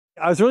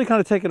I was really kind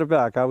of taken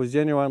aback. I was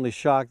genuinely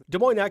shocked. Des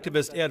Moines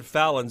activist Ed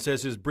Fallon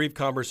says his brief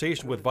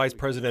conversation with Vice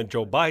President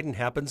Joe Biden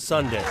happened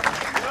Sunday.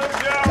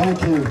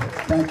 Thank you.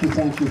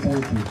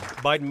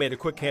 Biden made a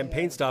quick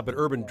campaign stop at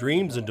Urban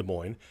Dreams in Des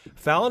Moines.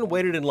 Fallon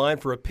waited in line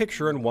for a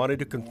picture and wanted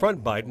to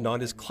confront Biden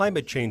on his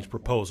climate change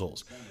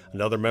proposals.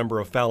 Another member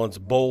of Fallon's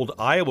bold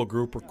Iowa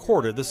group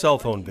recorded the cell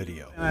phone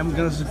video. I'm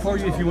going to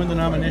support you if you win the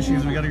nomination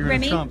because we got to get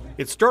rid of Trump.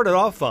 It started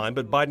off fine,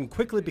 but Biden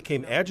quickly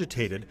became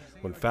agitated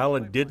when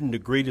Fallon didn't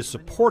agree to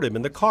support him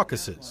in the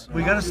caucuses.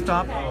 We got to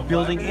stop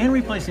building and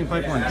replacing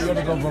pipelines. You got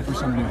to go vote for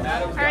somebody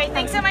else. All right,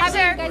 thanks so much,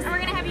 sir. We're going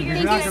to have you.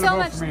 Thank you so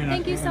much.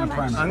 Thank you so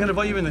much. I'm going to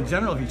vote you in the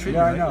general if you treat me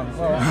Yeah, right. I know.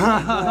 Well,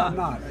 I'm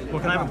not.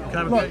 Well, can I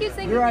have a Look,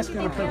 you're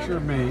asking a picture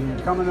of me. You're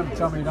coming up and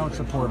telling me you don't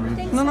support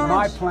me. No.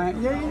 My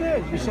plan. Yeah, you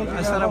did. You said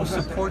I said I would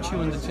support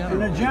you in the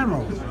general. In the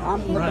general.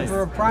 I'm looking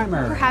for a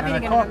primary. We're happy to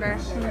get a number.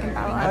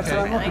 That's what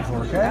I'm looking for,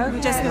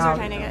 okay? Just because we're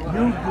trying to get.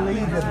 You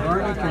believe that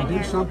Bernie can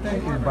do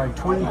something by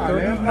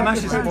 2030? I'm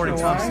actually supporting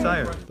Tom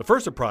Steyer. The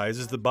first surprise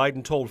is that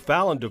Biden told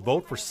Fallon to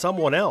vote for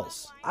someone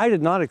else. I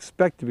did not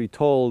expect to be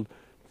told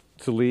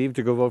to leave,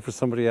 to go vote for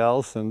somebody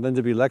else, and then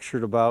to be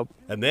lectured about.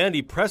 And then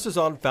he presses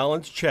on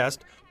Fallon's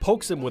chest,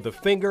 pokes him with a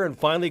finger, and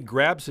finally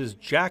grabs his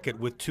jacket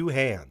with two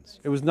hands.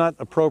 It was not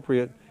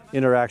appropriate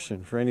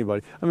interaction for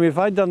anybody. I mean, if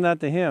I'd done that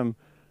to him,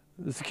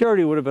 the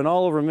security would have been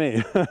all over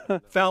me.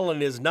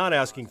 Fallon is not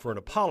asking for an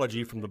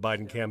apology from the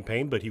Biden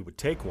campaign, but he would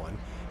take one.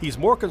 He's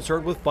more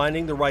concerned with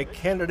finding the right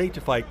candidate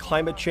to fight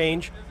climate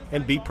change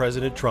and beat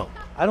President Trump.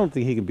 I don't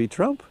think he can beat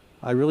Trump.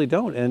 I really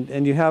don't.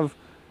 And you have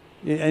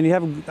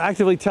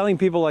actively telling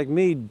people like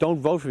me, don't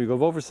vote for me, go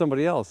vote for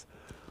somebody else.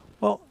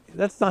 Well,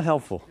 that's not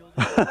helpful.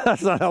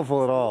 That's not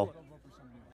helpful at all.